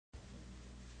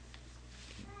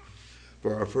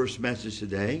For our first message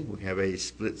today, we have a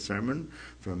split sermon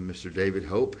from Mr. David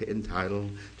Hope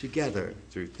entitled Together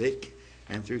Through Thick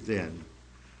and Through Thin.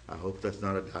 I hope that's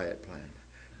not a diet plan.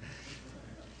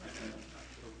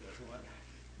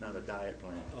 Not a diet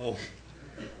plan. Oh.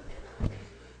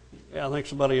 Yeah, I think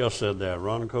somebody else said that.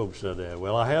 Ron Cope said that.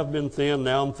 Well, I have been thin,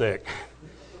 now I'm thick.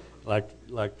 Like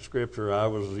the scripture, I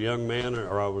was a young man,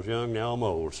 or I was young, now I'm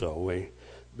old. So we've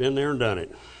been there and done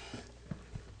it.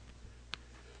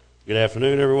 Good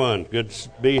afternoon, everyone. Good to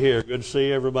be here. Good to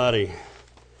see everybody.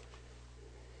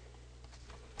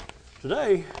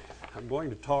 Today, I'm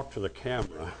going to talk to the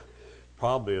camera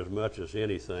probably as much as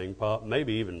anything,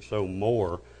 maybe even so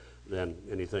more than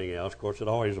anything else. Of course, it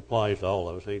always applies to all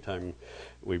of us. Anytime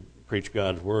we preach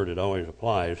God's Word, it always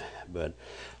applies. But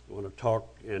I want to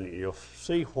talk, and you'll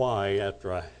see why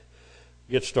after I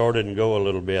get started and go a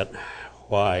little bit,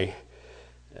 why.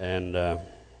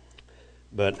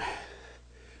 But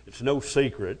it's no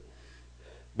secret,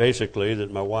 basically, that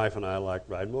my wife and I like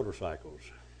riding motorcycles.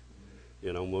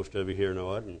 You know, most of you here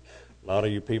know it, and a lot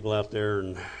of you people out there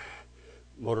in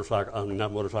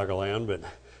not motorcycle land, but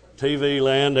TV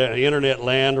land, internet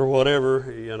land, or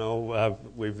whatever, you know,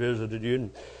 we've visited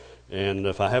you, and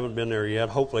if I haven't been there yet,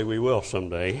 hopefully we will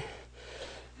someday.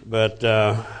 But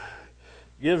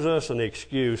gives us an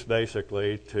excuse,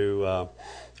 basically, to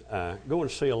go and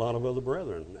see a lot of other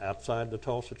brethren outside the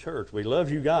Tulsa church. We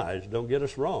love you guys, don't get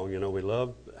us wrong, you know, we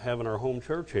love having our home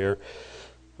church here,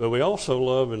 but we also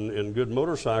love in good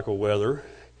motorcycle weather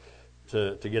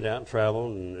to get out and travel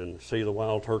and see the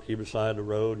wild turkey beside the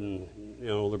road and, you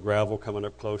know, the gravel coming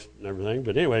up close and everything.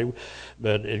 But anyway,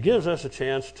 but it gives us a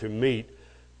chance to meet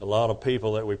a lot of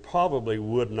people that we probably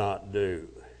would not do.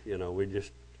 You know, we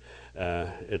just,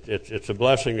 it's a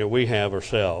blessing that we have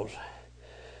ourselves.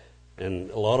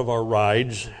 And a lot of our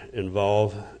rides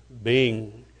involve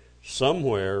being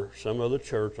somewhere, some other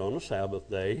church on a Sabbath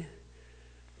day,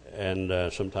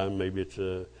 and sometimes maybe it's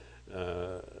a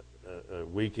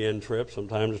weekend trip,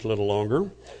 sometimes it's a little longer.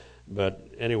 But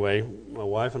anyway, my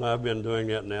wife and I have been doing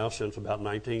that now since about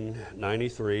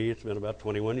 1993. It's been about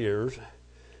 21 years.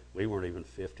 We weren't even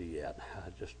 50 yet.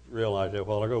 I just realized that a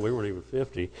while ago we weren't even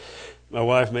 50. My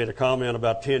wife made a comment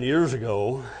about 10 years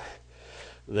ago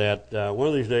that one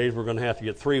of these days we're going to have to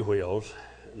get 3 wheels,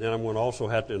 and then I'm going to also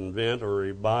have to invent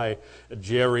or buy a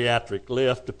geriatric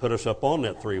lift to put us up on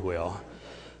that 3-wheel.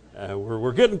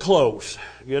 We're getting close.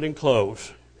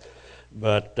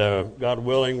 But God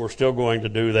willing, we're still going to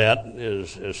do that,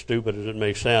 as stupid as it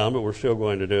may sound, but we're still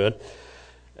going to do it.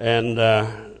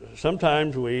 And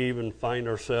sometimes we even find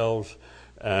ourselves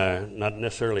not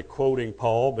necessarily quoting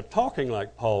Paul, but talking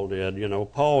like Paul did. You know,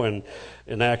 Paul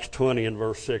in Acts 20 and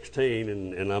verse 16,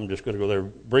 and I'm just going to go there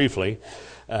briefly.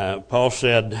 Paul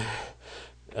said,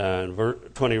 in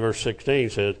 20 verse 16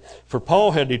 says, "For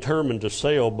Paul had determined to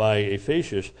sail by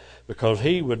Ephesus because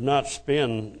he would not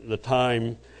spend the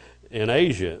time in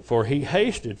Asia, for he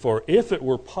hasted, for if it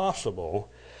were possible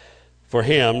for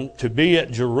him to be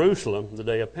at Jerusalem the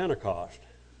day of Pentecost."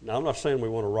 Now, I'm not saying we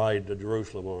want to ride to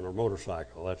Jerusalem on our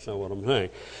motorcycle. That's not what I'm saying.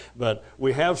 But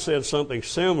we have said something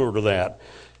similar to that.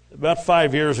 About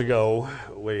 5 years ago,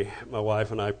 my wife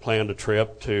and I planned a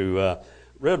trip to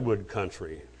Redwood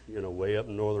Country, you know, way up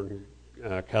in northern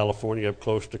California, up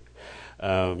close to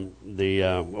the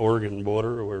Oregon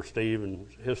border, where Steve and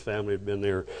his family had been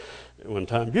there at one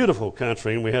time. Beautiful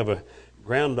country, and we have a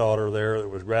granddaughter there that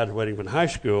was graduating from high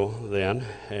school then,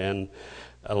 and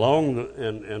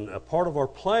and a part of our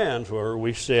plans were,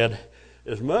 we said,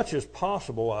 as much as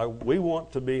possible, we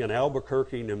want to be in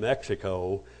Albuquerque, New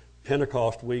Mexico,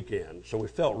 Pentecost weekend. So we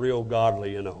felt real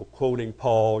godly, you know, quoting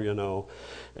Paul, you know,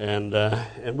 and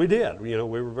we did. You know,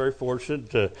 we were very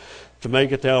fortunate to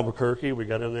make it to Albuquerque. We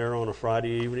got in there on a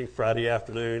Friday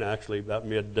afternoon, actually about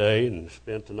midday, and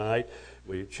spent the night.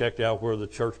 We checked out where the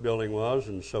church building was,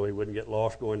 and so we wouldn't get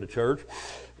lost going to church.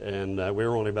 And we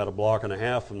were only about a block and a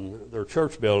half from their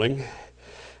church building.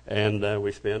 And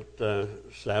we spent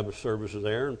Sabbath services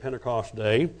there and Pentecost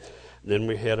Day. Then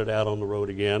we headed out on the road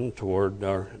again toward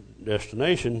our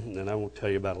destination. And I won't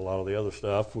tell you about a lot of the other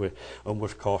stuff. We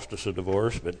almost cost us a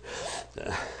divorce, but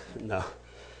no.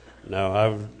 I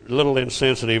was a little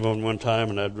insensitive on one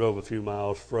time, and I drove a few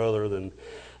miles further than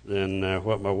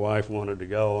what my wife wanted to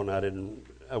go, and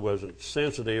I wasn't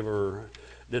sensitive or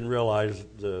didn't realize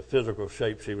the physical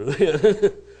shape she was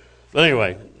in. But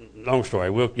anyway, long story.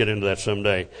 We'll get into that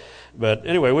someday. But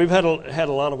anyway, we've had a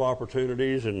lot of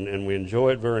opportunities, and we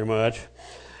enjoy it very much.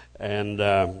 And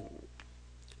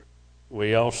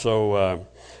we also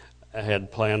I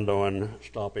had planned on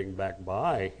stopping back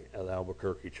by the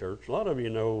Albuquerque church. A lot of you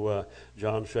know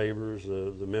John Shavers,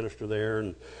 the minister there,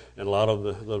 and a lot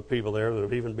of the people there that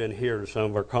have even been here to some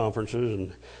of our conferences,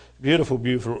 and beautiful,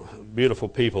 beautiful, beautiful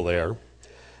people there.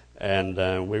 And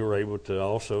we were able to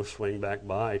also swing back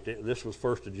by. This was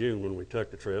 1st of June when we took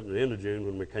the trip, and the end of June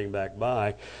when we came back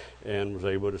by, and was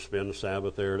able to spend the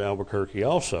Sabbath there at Albuquerque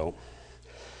also.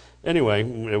 Anyway,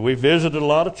 we visited a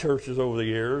lot of churches over the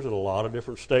years in a lot of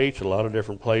different states, a lot of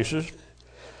different places.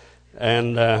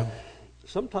 And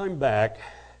sometime back,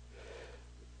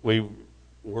 we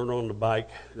weren't on the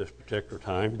bike this particular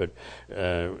time, but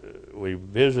we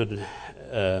visited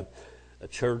a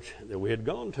church that we had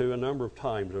gone to a number of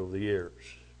times over the years.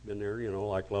 Been there, you know,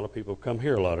 like a lot of people come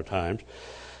here a lot of times.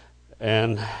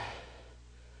 And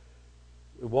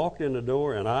we walked in the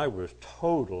door, and I was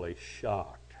totally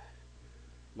shocked.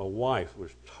 My wife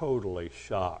was totally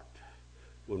shocked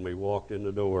when we walked in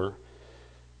the door.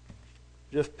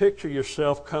 Just picture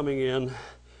yourself coming in,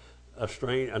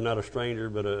 not a stranger,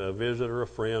 but a visitor, a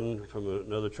friend from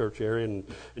another church area, and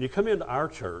you come into our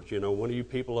church, you know, one of you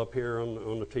people up here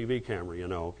on the TV camera, you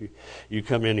know, if you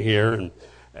come in here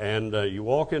and you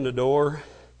walk in the door,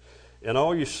 and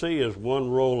all you see is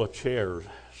one row of chairs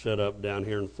set up down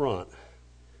here in front.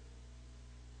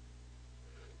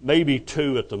 Maybe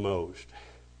two at the most.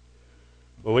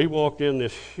 Well, we walked in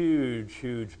this huge,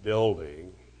 huge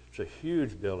building. It's a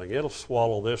huge building. It'll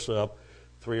swallow this up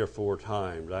 3 or 4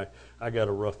 times. I got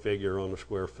a rough figure on the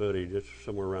square footage. It's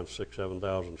somewhere around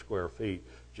 6,000-7,000 square feet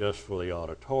just for the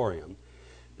auditorium,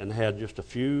 and had just a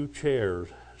few chairs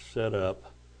set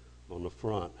up on the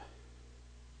front.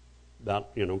 About,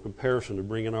 you know, in comparison to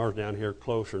bringing ours down here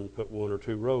closer and put 1 or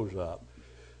 2 rows up.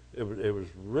 It was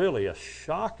really a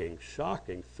shocking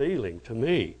feeling to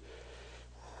me.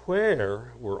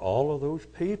 Where were all of those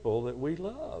people that we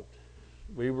loved?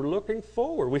 We were looking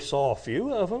forward. We saw a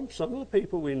few of them, some of the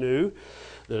people we knew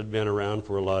that had been around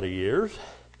for a lot of years.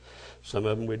 Some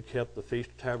of them we'd kept the Feast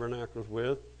of Tabernacles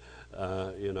with,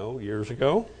 you know, years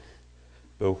ago.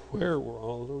 But where were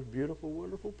all of those beautiful,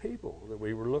 wonderful people that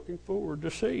we were looking forward to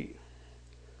see?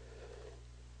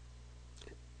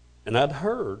 And I'd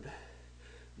heard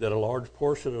that a large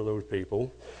portion of those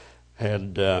people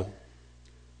had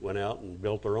went out and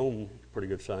built their own pretty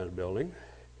good sized building.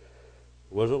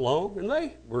 It wasn't long, and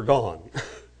they were gone.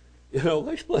 You know,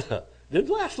 they split up. Didn't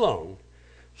last long.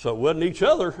 So it wasn't each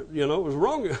other, you know, it was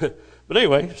wrong. But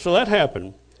anyway, so that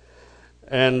happened.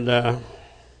 And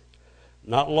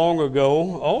not long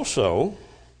ago also,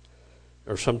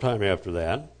 or sometime after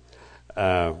that,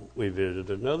 we visited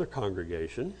another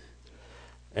congregation,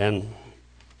 and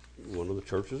one of the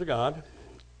Churches of God,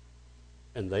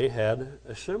 and they had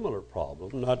a similar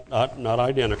problem, not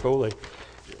identical, they,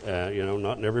 you know,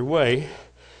 not in every way,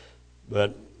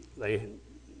 but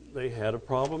they had a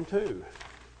problem too.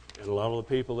 And a lot of the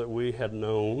people that we had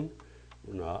known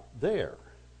were not there.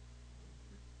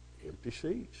 Empty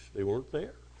seats, they weren't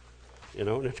there. You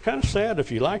know, and it's kind of sad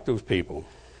if you like those people.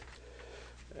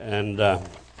 And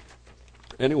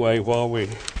anyway, while we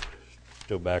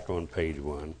still back on page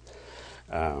 1,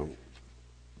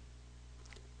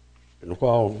 and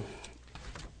while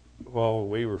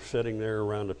we were sitting there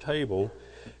around a table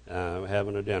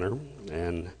having a dinner,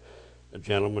 and a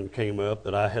gentleman came up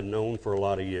that I had known for a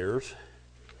lot of years,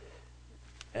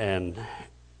 and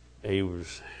he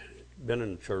was been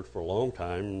in the church for a long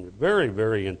time, very,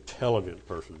 very intelligent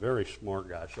person, very smart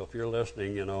guy. So if you're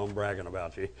listening, you know, I'm bragging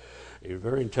about you. He's a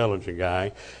very intelligent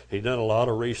guy. He'd done a lot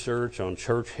of research on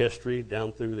church history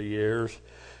down through the years,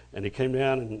 and he came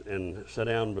down and sat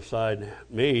down beside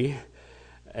me,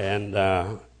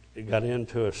 and he got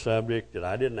into a subject that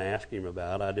I didn't ask him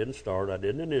about. I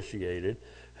didn't initiate it.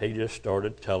 He just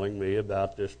started telling me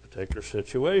about this particular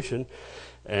situation,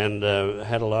 and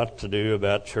had a lot to do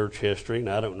about church history. And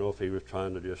I don't know if he was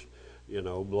trying to just, you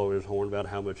know, blow his horn about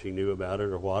how much he knew about it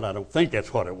or what. I don't think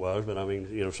that's what it was, but I mean,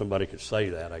 you know, somebody could say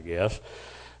that, I guess.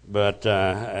 But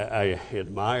I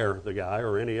admire the guy,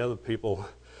 or any other people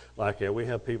like that. We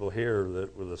have people here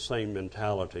that with the same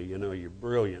mentality. You know, you're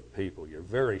brilliant people. You're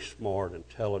very smart,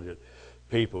 intelligent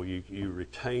people. You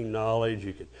retain knowledge.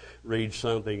 You can read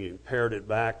something, you can parrot it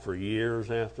back for years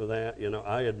after that. You know,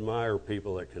 I admire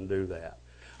people that can do that.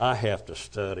 I have to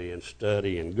study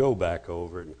and go back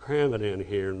over it and cram it in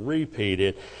here and repeat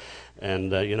it.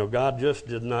 And, you know, God just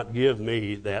did not give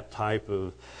me that type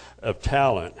of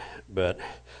talent. But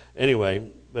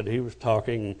anyway, but he was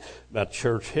talking about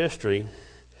church history,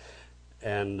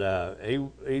 and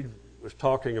he was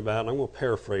talking about, and I'm going to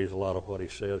paraphrase a lot of what he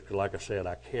says, because like I said,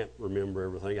 I can't remember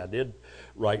everything. I did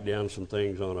write down some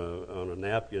things on a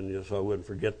napkin just so I wouldn't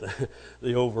forget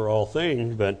the overall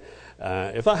thing. But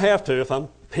if I have to, if I'm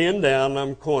pinned down and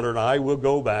I'm cornered, I will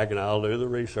go back and I'll do the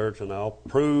research and I'll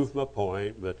prove my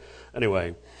point. But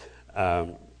anyway,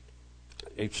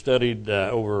 he studied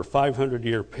over a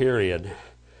 500-year period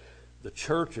the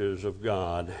churches of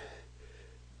God.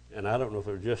 And I don't know if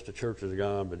it was just the churches of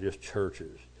God, but just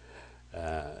churches,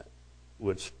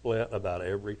 would split about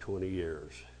every 20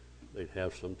 years. They'd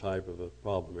have some type of a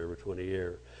problem every 20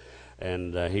 years.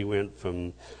 And he went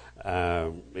from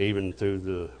even through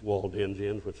the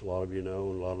Waldensians, which a lot of you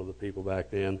know, and a lot of the people back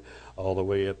then, all the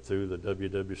way up through the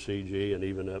WWCG and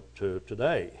even up to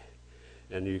today.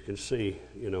 And you can see,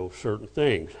 certain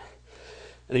things.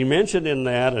 And he mentioned in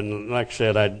that, and like I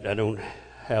said, I don't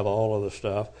have all of the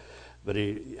stuff, but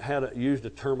he used a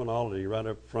terminology right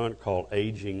up front called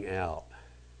aging out.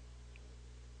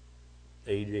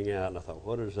 Aging out. And I thought,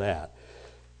 what is that?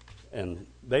 And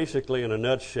basically, in a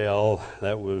nutshell,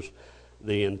 that was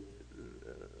a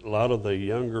lot of the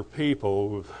younger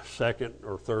people, second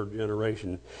or third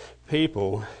generation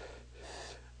people,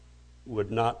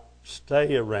 would not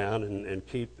stay around and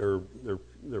keep their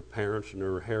parents and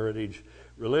their heritage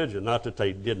religion. Not that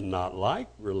they did not like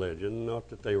religion, not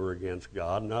that they were against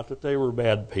God, not that they were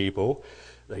bad people.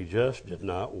 They just did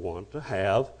not want to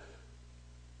have,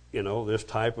 this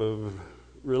type of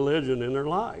religion in their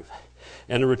life.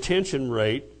 And the retention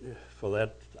rate for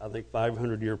that, I think,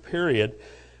 500-year period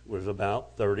was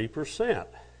about 30%.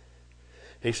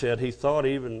 He said he thought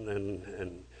even,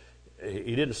 and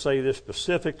he didn't say this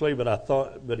specifically,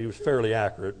 but he was fairly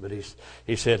accurate. But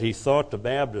he said he thought the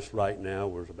Baptist right now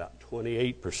was about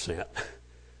 28%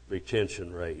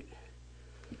 retention rate.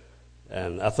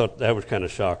 And I thought that was kind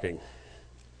of shocking.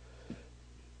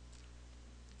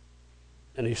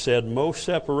 And he said most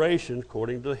separations,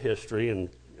 according to the history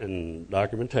and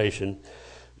documentation,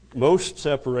 most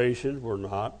separations were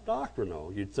not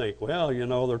doctrinal. You'd think, well,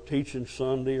 they're teaching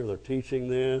Sunday, or they're teaching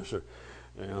this, or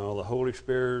the Holy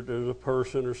Spirit is a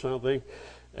person or something.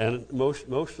 And most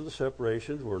of the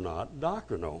separations were not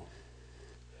doctrinal.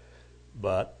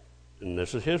 But, and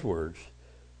this is his words,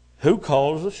 who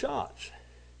calls the shots?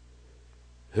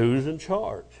 Who's in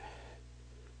charge?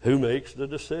 Who makes the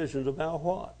decisions about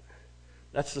what?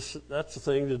 That's the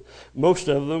thing that most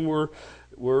of them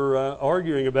were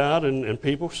arguing about and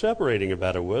people separating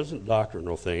about. It wasn't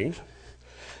doctrinal things.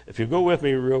 If you go with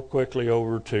me real quickly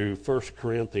over to 1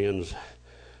 Corinthians,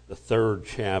 the 3rd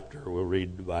chapter, we'll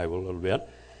read the Bible a little bit.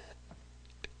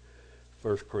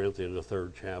 1 Corinthians, the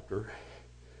 3rd chapter.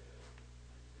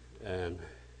 And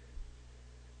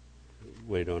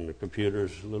wait on the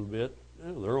computers a little bit.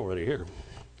 Oh, they're already here.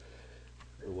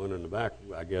 The one in the back,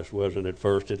 I guess, wasn't at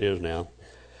first. It is now.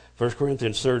 1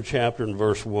 Corinthians 3rd chapter and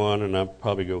verse 1, and I'll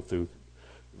probably go through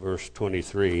verse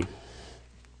 23.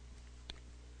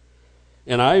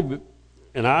 And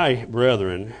I,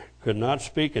 brethren, could not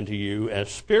speak unto you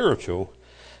as spiritual,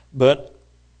 but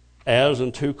as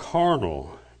unto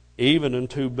carnal, even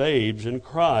unto babes in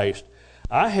Christ.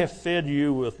 I have fed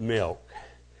you with milk,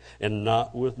 and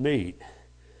not with meat.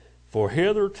 For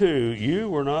hitherto you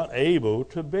were not able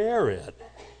to bear it,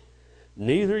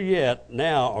 neither yet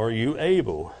now are you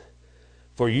able,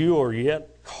 for you are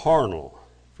yet carnal.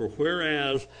 For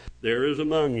whereas there is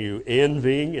among you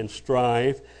envying and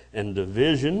strife and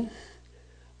division,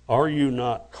 are you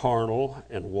not carnal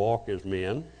and walk as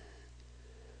men?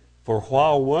 For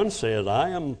while one says, I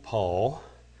am Paul,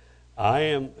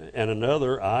 and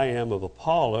another, I am of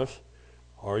Apollos,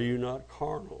 are you not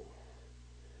carnal?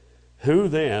 Who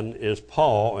then is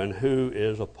Paul and who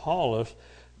is Apollos,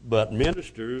 but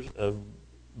ministers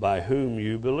by whom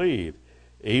you believe,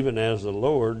 even as the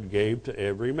Lord gave to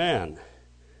every man?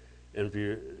 And if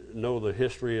you know the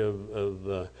history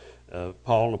of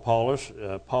Paul and Apollos,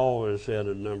 Paul has said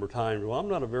a number of times, well, I'm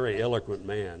not a very eloquent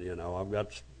man, I've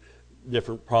got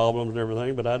different problems and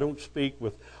everything, but I don't speak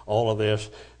with all of this.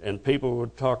 And people were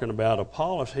talking about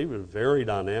Apollos. He was very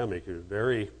dynamic. He was a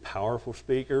very powerful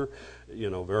speaker,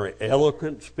 very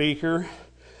eloquent speaker.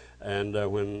 And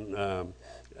when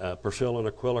Priscilla and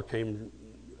Aquila came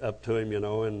up to him,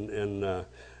 in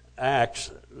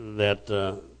Acts,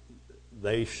 that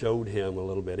they showed him a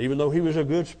little bit. Even though he was a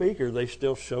good speaker, they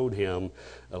still showed him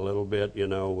a little bit,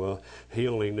 he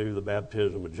only knew the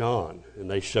baptism of John, and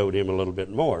they showed him a little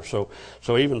bit more. So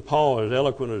even Paul, as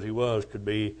eloquent as he was, could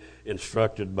be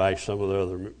instructed by some of the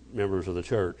other members of the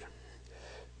church.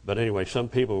 But anyway, some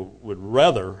people would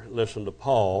rather listen to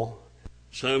Paul.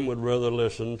 Some would rather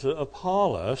listen to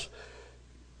Apollos.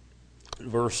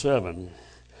 Verse 7,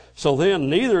 So then,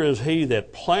 neither is he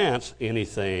that plants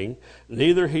anything,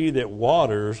 neither he that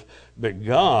waters, but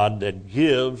God that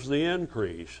gives the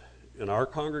increase. In our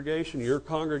congregation, your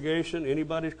congregation,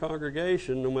 anybody's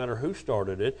congregation, no matter who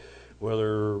started it,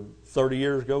 whether 30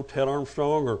 years ago, Ted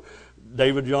Armstrong or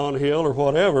David John Hill or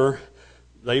whatever,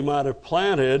 they might have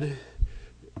planted,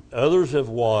 others have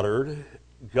watered,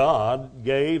 God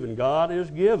gave, and God is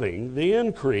giving the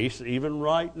increase even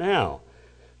right now.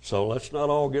 So let's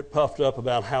not all get puffed up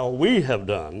about how we have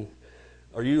done,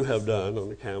 or you have done on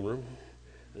the camera.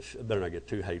 I better not get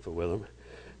too hateful with them.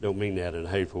 Don't mean that in a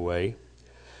hateful way.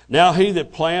 Now he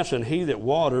that plants and he that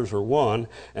waters are one,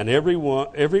 and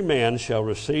every man shall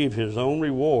receive his own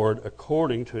reward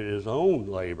according to his own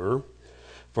labor.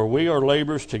 For we are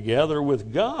laborers together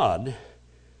with God.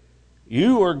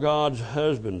 You are God's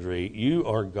husbandry. You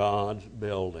are God's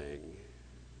building.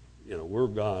 We're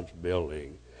God's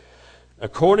building.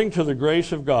 According to the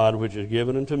grace of God which is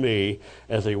given unto me,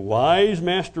 as a wise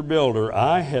master builder,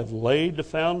 I have laid the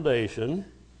foundation,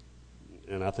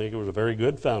 and I think it was a very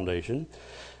good foundation,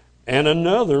 and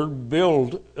another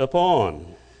build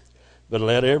upon. But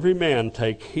let every man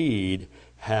take heed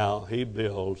how he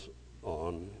builds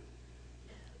on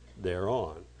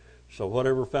thereon. So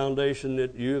whatever foundation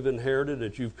that you've inherited,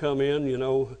 that you've come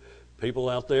in, people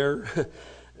out there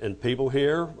and people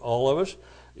here, all of us,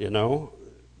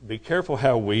 be careful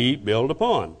how we build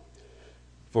upon.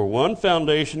 For other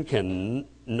foundation can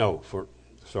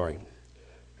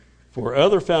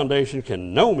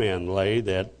no man lay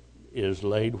that is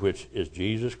laid, which is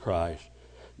Jesus Christ.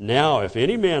 Now if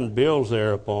any man builds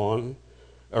upon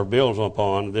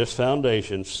this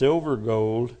foundation, silver,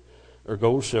 gold, or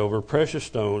gold, silver, precious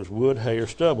stones, wood, hay, or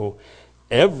stubble,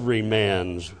 every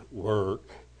man's work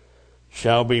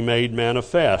shall be made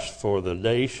manifest, for the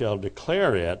day shall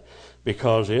declare it,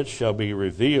 because it shall be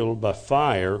revealed by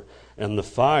fire, and the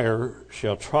fire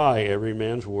shall try every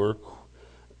man's work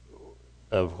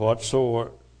of what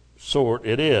sort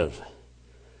it is.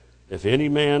 If any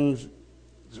man's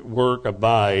work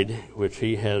abide, which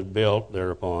he has built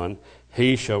thereupon,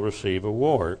 he shall receive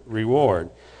a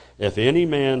reward. If any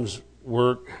man's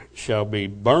work shall be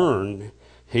burned,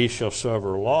 he shall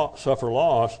suffer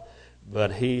loss,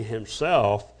 but he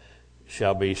himself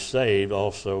shall be saved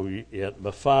also yet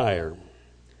by fire.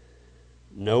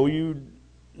 Know you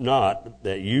not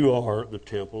that you are the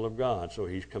temple of God? So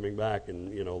he's coming back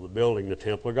and, the building, the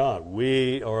temple of God.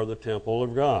 We are the temple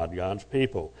of God, God's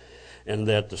people, and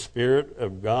that the Spirit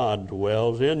of God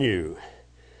dwells in you.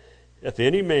 If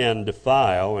any man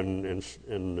defile, and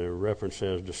the reference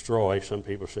says destroy, some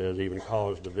people says even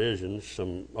cause divisions,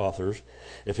 some authors.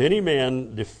 If any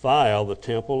man defile the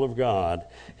temple of God,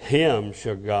 him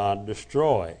shall God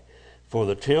destroy. For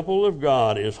the temple of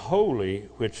God is holy,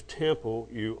 which temple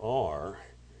you are.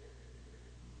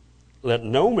 Let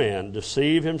no man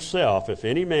deceive himself. If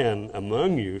any man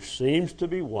among you seems to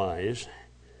be wise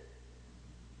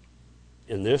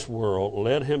in this world,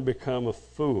 let him become a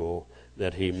fool,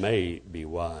 that he may be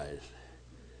wise.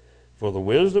 For the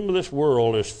wisdom of this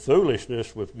world is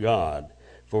foolishness with God.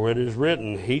 For it is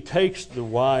written, He takes the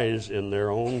wise in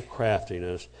their own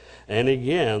craftiness. And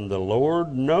again, the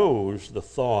Lord knows the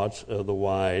thoughts of the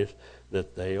wise,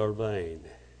 that they are vain.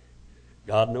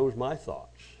 God knows my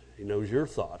thoughts. He knows your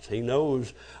thoughts. He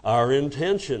knows our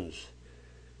intentions.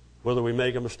 Whether we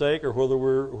make a mistake or whether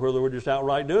we're just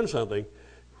outright doing something,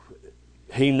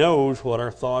 He knows what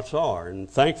our thoughts are, and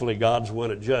thankfully God's the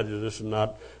one that judges us, and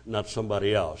not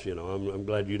somebody else. I'm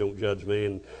glad you don't judge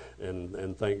me,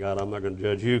 and thank God I'm not going to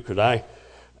judge you, because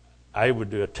I would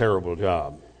do a terrible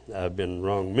job. I've been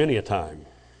wrong many a time.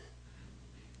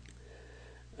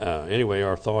 Anyway,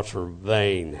 our thoughts are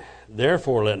vain.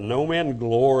 Therefore, let no man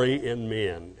glory in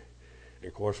men. And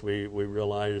of course, we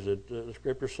realize that the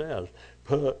Scripture says,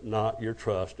 "Put not your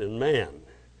trust in man."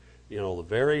 The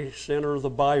very center of the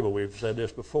Bible, we've said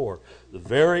this before, the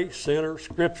very center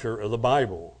Scripture of the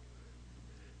Bible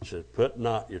says, put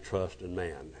not your trust in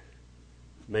man.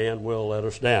 Man will let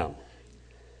us down.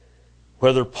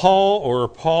 Whether Paul or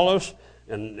Apollos,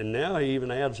 and now he even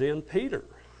adds in Peter.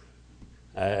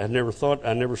 I never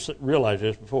realized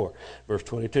this before. Verse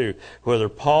 22, whether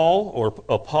Paul or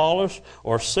Apollos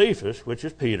or Cephas, which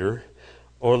is Peter,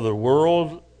 or the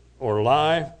world or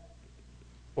life,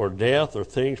 or death, or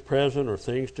things present, or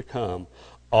things to come,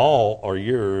 all are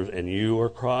yours, and you are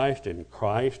Christ, and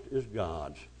Christ is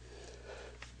God's.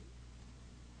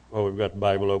 Well, we've got the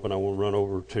Bible open. I will run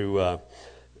over to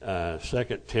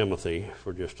 2 Timothy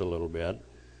for just a little bit.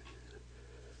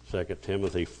 2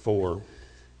 Timothy 4.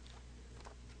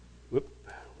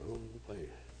 Wrong place.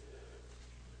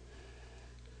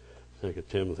 2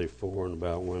 Timothy 4 and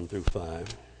about 1 through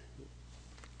 5.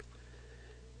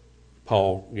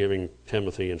 Paul giving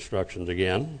Timothy instructions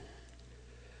again.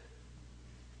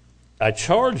 I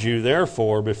charge you,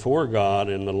 therefore, before God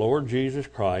and the Lord Jesus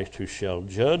Christ, who shall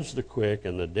judge the quick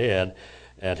and the dead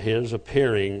at his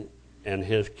appearing and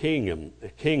his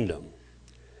kingdom.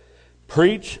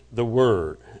 Preach the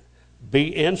word.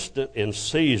 Be instant in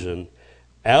season,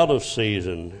 out of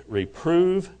season.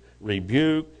 Reprove,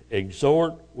 rebuke,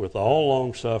 exhort with all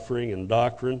longsuffering and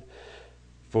doctrine.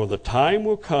 For the time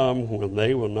will come when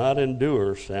they will not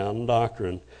endure sound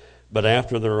doctrine, but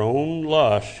after their own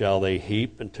lust shall they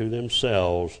heap unto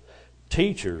themselves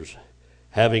teachers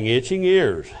having itching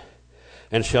ears,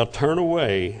 and shall turn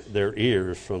away their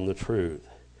ears from the truth,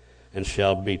 and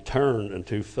shall be turned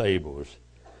unto fables.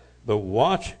 But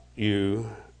watch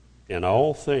you in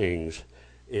all things,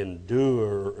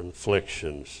 endure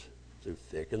afflictions through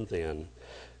thick and thin.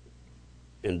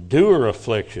 Endure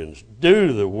afflictions.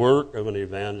 Do the work of an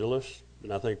evangelist,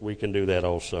 and I think we can do that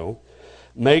also.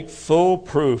 Make full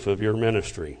proof of your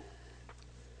ministry.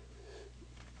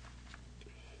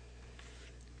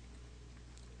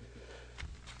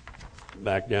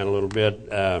 Back down a little bit,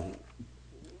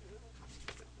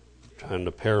 trying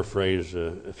to paraphrase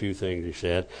a few things he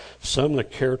said. Some of the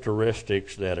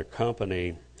characteristics that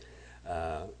accompany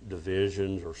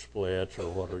divisions or splits or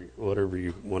whatever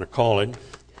you want to call it,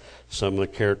 some of the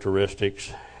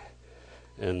characteristics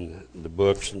and the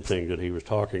books and things that he was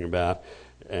talking about,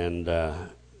 and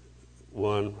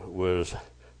one was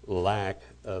lack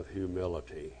of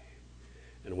humility.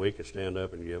 And we could stand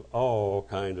up and give all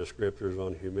kinds of scriptures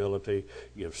on humility,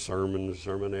 give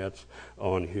sermonettes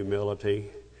on humility.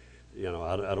 You know,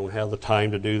 I don't have the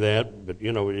time to do that, but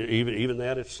you know, even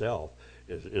that itself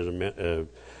is a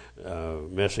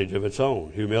message of its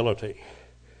own. Humility,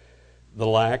 the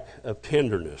lack of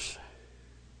tenderness,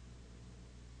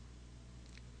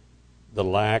 the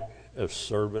lack of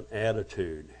servant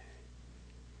attitude,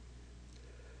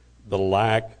 the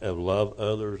lack of love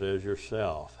others as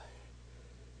yourself.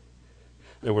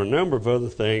 There were a number of other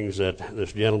things that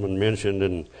this gentleman mentioned,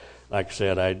 and like I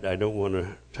said, I don't want to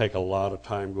take a lot of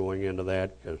time going into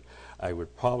that because I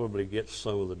would probably get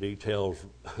some of the details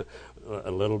a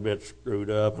little bit screwed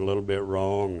up, a little bit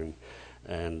wrong,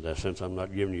 and since I'm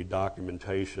not giving you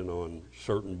documentation on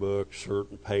certain books,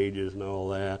 certain pages and all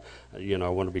that, you know, I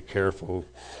want to be careful.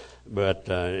 But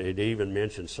it even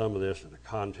mentioned some of this in the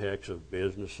context of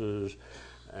businesses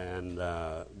and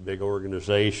big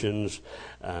organizations,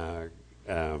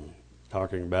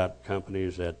 talking about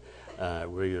companies that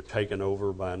were either taken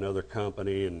over by another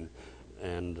company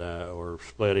and or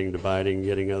splitting, dividing,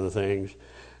 getting other things.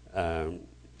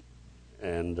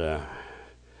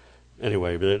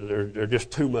 Anyway, but there's just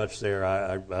too much there.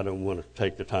 I don't want to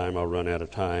take the time. I'll run out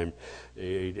of time.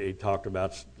 He talked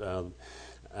about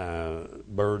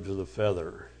birds of the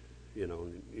feather. You know,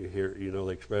 you know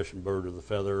the expression "bird of the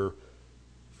feather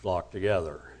flock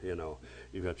together." You know,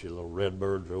 you've got your little red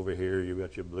birds over here, you've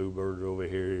got your bluebirds over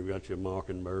here, you've got your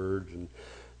mockingbirds and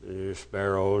your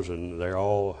sparrows, and they're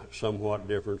all somewhat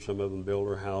different. Some of them build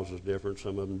their houses different,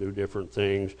 some of them do different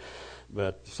things.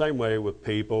 But the same way with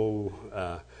people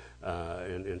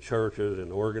in churches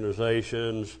and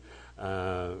organizations.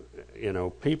 You know,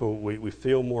 people, we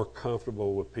feel more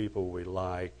comfortable with people we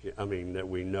like, that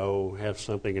we know, have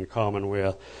something in common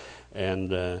with.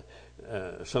 And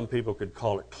some people could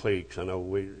call it cliques. I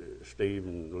know Steve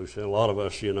and Lucille, a lot of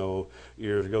us, you know,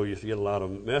 years ago used to get a lot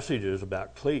of messages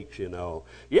about cliques, you know.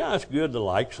 Yeah, it's good to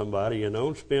like somebody, you know,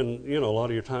 and spend, you know, a lot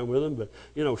of your time with them, but,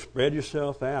 you know, spread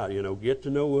yourself out, you know, get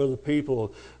to know other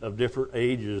people of different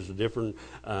ages, different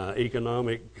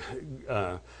economic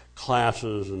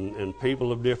classes and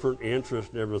people of different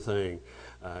interests and everything.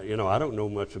 You know, I don't know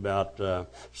much about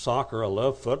soccer. I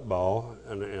love football,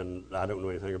 and I don't know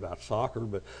anything about soccer,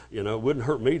 but, you know, it wouldn't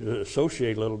hurt me to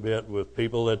associate a little bit with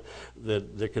people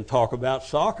that can talk about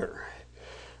soccer.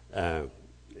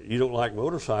 You don't like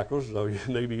motorcycles, so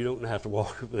maybe you don't have to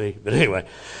walk with me. But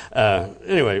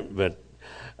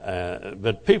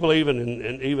but people even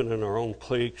in our own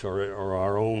cliques or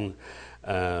our own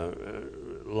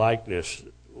likeness,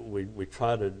 we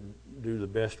try to do the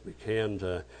best we can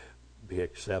to be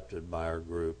accepted by our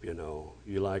group. You know,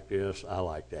 you like this, I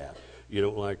like that. You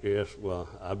don't like this, well,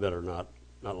 I better not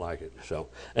like it. So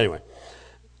anyway,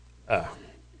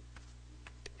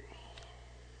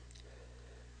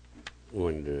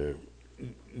 going to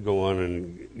go on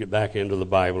and get back into the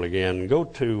Bible again. Go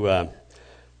to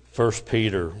 1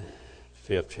 Peter,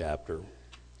 5th chapter.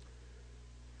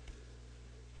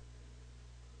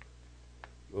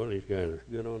 Well, these guys are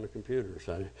good on the computers.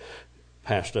 I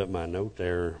passed up my note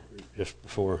there just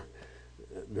before,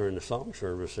 during the song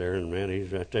service there, and man,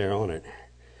 he's right there on it.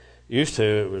 Used to,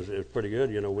 it was pretty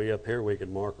good. We up here, we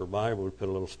could mark our Bible, we'd put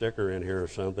a little sticker in here or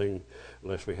something,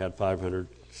 unless we had 500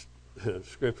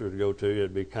 scriptures to go to.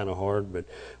 It'd be kind of hard, but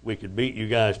we could beat you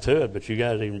guys to it, but you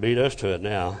guys even beat us to it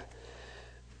now.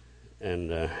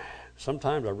 And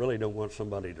sometimes I really don't want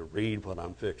somebody to read what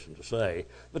I'm fixing to say,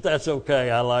 but that's okay.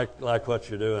 I like what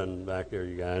you're doing back there,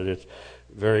 you guys. It's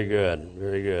very good,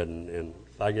 very good. And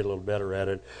if I get a little better at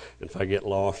it, and if I get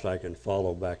lost, I can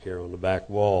follow back here on the back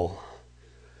wall.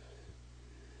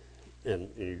 And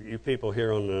you people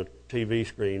here on the TV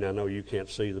screen, I know you can't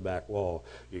see the back wall.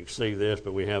 You can see this,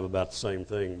 but we have about the same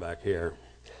thing back here.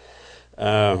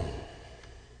 1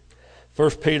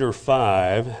 Peter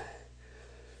 5,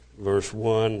 verse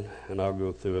 1, and I'll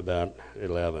go through about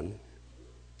 11.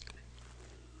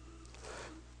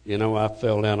 I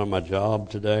fell down on my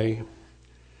job today.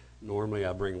 Normally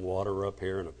I bring water up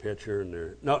here in a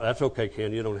pitcher. No, that's okay,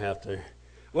 Ken. You don't have to.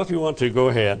 Well, if you want to, go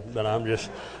ahead. But I'm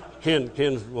just...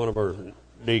 Ken's one of our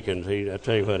deacons. I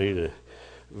tell you what, he's a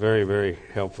very, very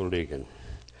helpful deacon.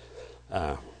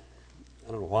 I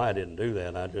don't know why I didn't do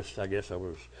that. I guess I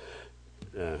was,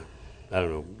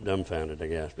 dumbfounded, I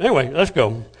guess. But anyway, let's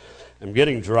go. I'm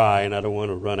getting dry, and I don't want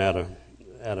to run out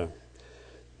of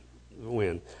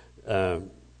wind.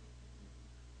 1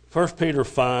 Peter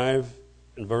 5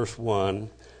 and verse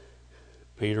 1,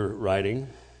 Peter writing,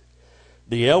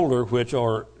 The elders which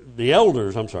are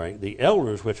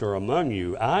among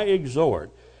you, I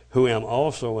exhort, who am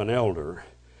also an elder,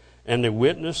 and the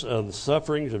witness of the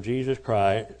sufferings of Jesus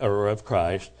Christ, or of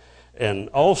Christ, and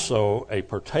also a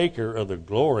partaker of the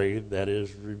glory that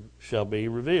shall be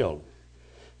revealed.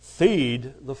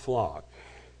 Feed the flock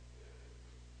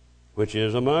which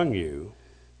is among you,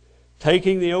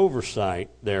 taking the oversight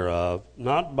thereof,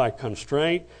 not by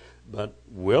constraint, but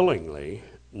willingly,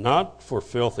 not for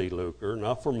filthy lucre,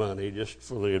 not for money, just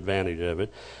for the advantage of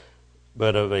it,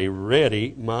 but of a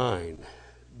ready mind.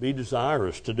 Be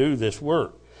desirous to do this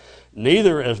work,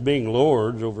 neither as being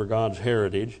lords over God's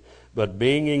heritage, but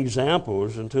being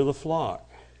examples unto the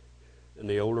flock. And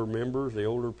the older members, the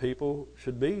older people,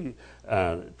 should be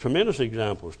tremendous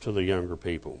examples to the younger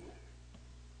people.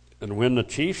 And when the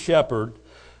chief shepherd,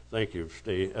 thank you,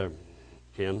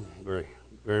 Ken, very,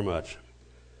 very much.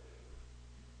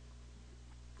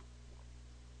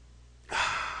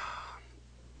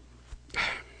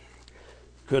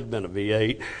 Could have been a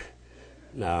V8.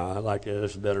 No, I like that.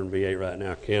 This is better than V8 right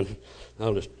now, Ken.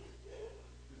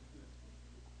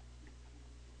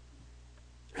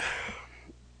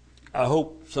 I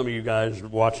hope some of you guys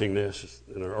watching this,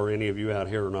 or any of you out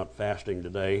here, are not fasting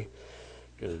today,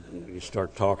 because you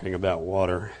start talking about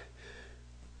water.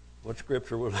 What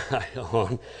scripture was I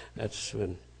on? That's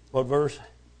what verse?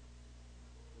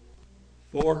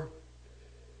 4?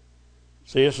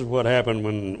 See, this is what happened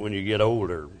when you get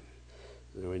older.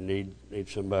 We need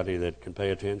somebody that can pay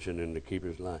attention and to keep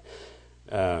his life.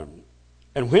 And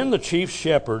when the chief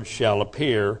shepherd shall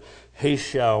appear, you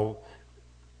shall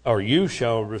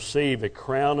receive a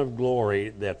crown of glory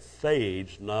that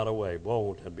fades not away. Boy,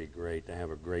 won't that be great to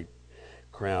have a great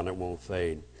crown that won't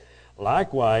fade.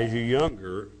 Likewise, you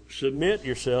younger, submit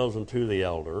yourselves unto the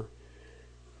elder.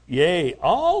 Yea,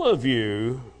 all of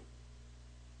you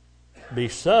be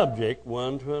subject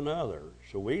one to another.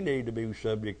 So we need to be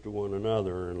subject to one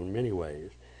another in many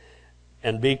ways.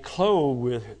 And be clothed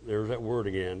with, there's that word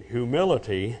again,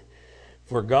 humility.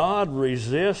 For God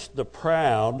resists the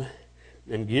proud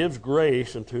and gives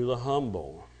grace unto the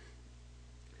humble.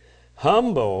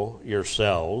 Humble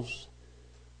yourselves,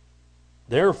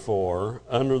 therefore,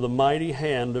 under the mighty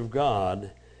hand of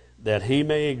God, that he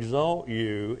may exalt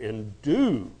you in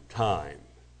due time.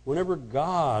 Whenever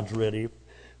God's ready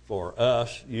for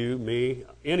us, you, me,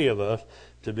 any of us,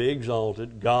 to be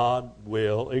exalted, God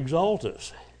will exalt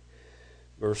us.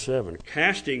 Verse 7,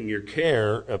 casting your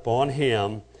care upon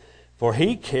him, for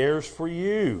he cares for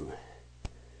you.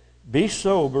 Be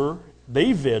sober,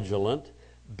 be vigilant,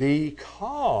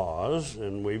 because,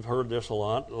 and we've heard this a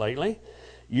lot lately,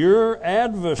 your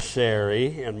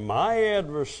adversary and my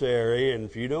adversary, and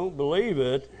if you don't believe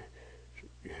it,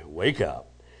 wake up.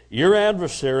 Your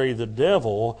adversary, the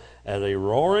devil, as a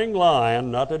roaring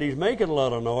lion, not that he's making a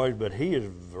lot of noise, but he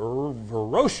is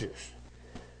ferocious.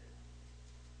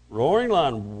 Roaring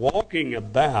lion, walking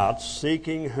about,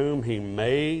 seeking whom he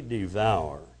may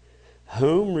devour.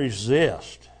 Whom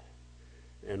resist.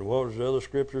 And what was the other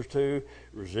scriptures too?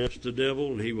 Resist the devil,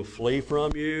 and he will flee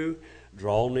from you.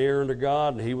 Draw near unto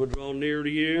God, and he will draw near to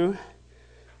you.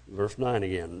 Verse 9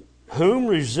 again. Whom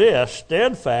resist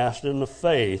steadfast in the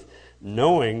faith,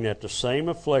 knowing that the same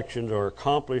afflictions are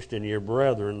accomplished in your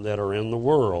brethren that are in the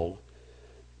world.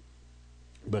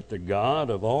 But the God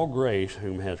of all grace,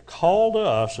 whom has called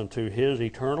us into his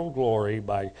eternal glory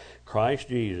by Christ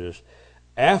Jesus,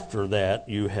 after that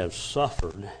you have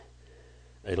suffered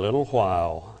a little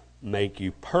while, make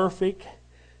you perfect,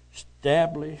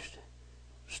 established,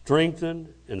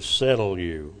 strengthen, and settle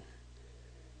you.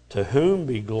 To whom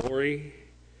be glory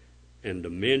and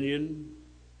dominion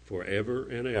forever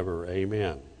and ever.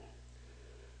 Amen.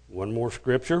 One more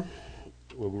scripture.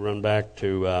 We'll run back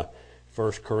to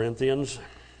 1 Corinthians.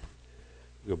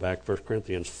 Go back to 1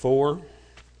 Corinthians 4.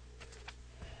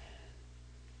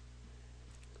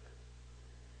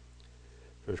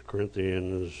 First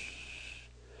Corinthians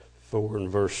 4 and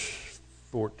verse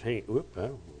 14. Whoop,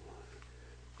 oh,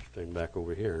 staying back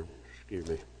over here. Excuse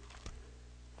me.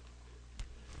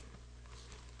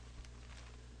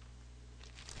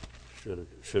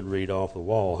 Should read off the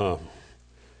wall, huh?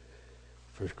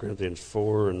 1 Corinthians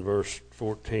 4 and verse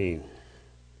 14.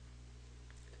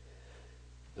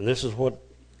 And this is what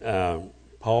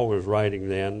Paul was writing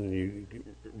then. You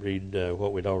read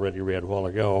what we'd already read a while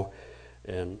ago,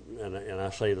 and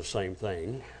I say the same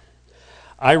thing.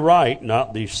 I write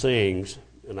not these things,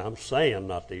 and I'm saying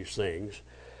not these things,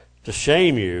 to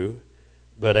shame you,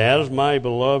 but as my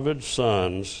beloved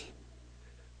sons,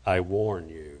 I warn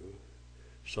you.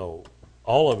 So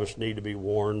all of us need to be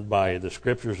warned by the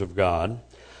Scriptures of God.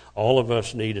 All of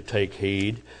us need to take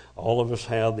heed. All of us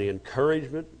have the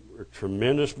encouragement. There's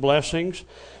tremendous blessings.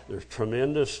 There's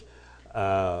tremendous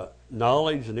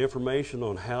knowledge and information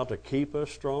on how to keep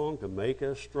us strong, to make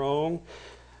us strong,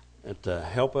 and to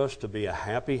help us to be a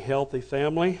happy, healthy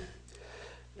family.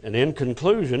 And in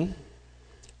conclusion,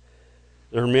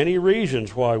 there are many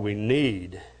reasons why we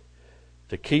need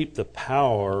to keep the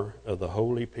power of the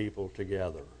holy people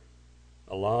together.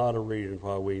 A lot of reasons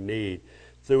why we need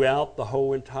throughout the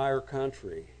whole entire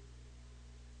country.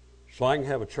 So I can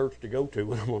have a church to go to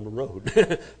when I'm on the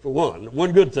road, for one.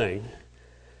 One good thing.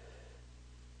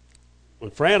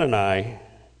 When Fran and I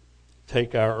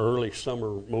take our early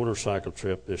summer motorcycle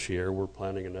trip this year, we're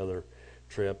planning another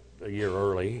trip a year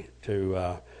early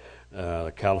to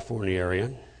the California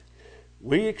area.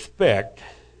 We expect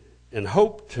and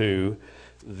hope to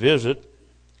visit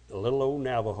a little old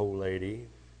Navajo lady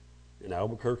in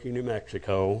Albuquerque, New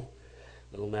Mexico,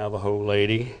 little Navajo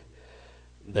lady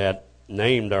that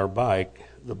named our bike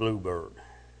the Bluebird.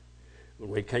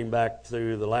 When we came back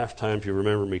through the last time, if you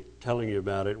remember me telling you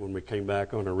about it, when we came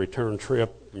back on a return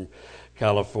trip from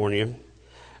California,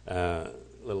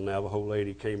 little Navajo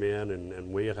lady came in,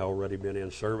 and we had already been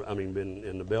been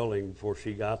in the building before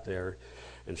she got there.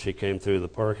 And she came through the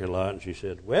parking lot, and she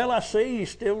said, "Well, I see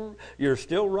you're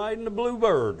still riding the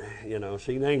Bluebird." You know,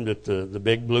 she named it the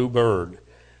Big Bluebird.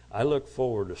 I look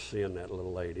forward to seeing that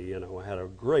little lady. You know, I had a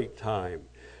great time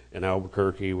in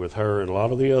Albuquerque with her and a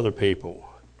lot of the other people.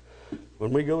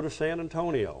 When we go to San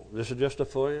Antonio, this is just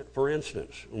for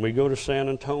instance, when we go to San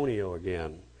Antonio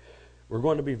again, we're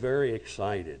going to be very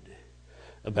excited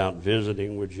about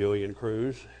visiting with Julian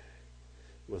Cruz,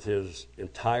 with his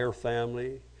entire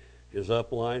family, his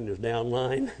upline, his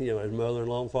downline, you know, his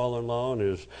mother-in-law and father-in-law,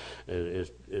 and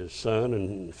his son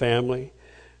and family,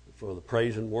 for the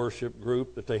praise and worship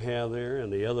group that they have there,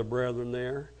 and the other brethren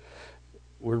there.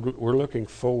 We're looking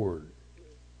forward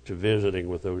to visiting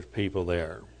with those people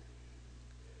there.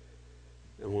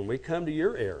 And when we come to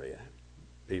your area,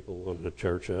 people on the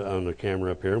church, on the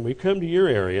camera up here, when we come to your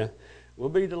area, we'll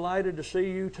be delighted to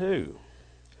see you too.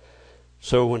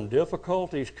 So when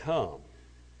difficulties come,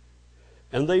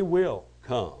 and they will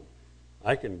come,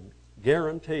 I can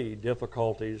guarantee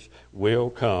difficulties will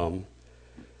come,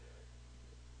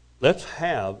 let's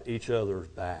have each other's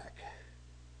back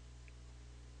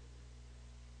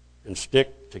and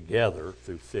stick together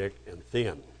through thick and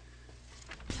thin.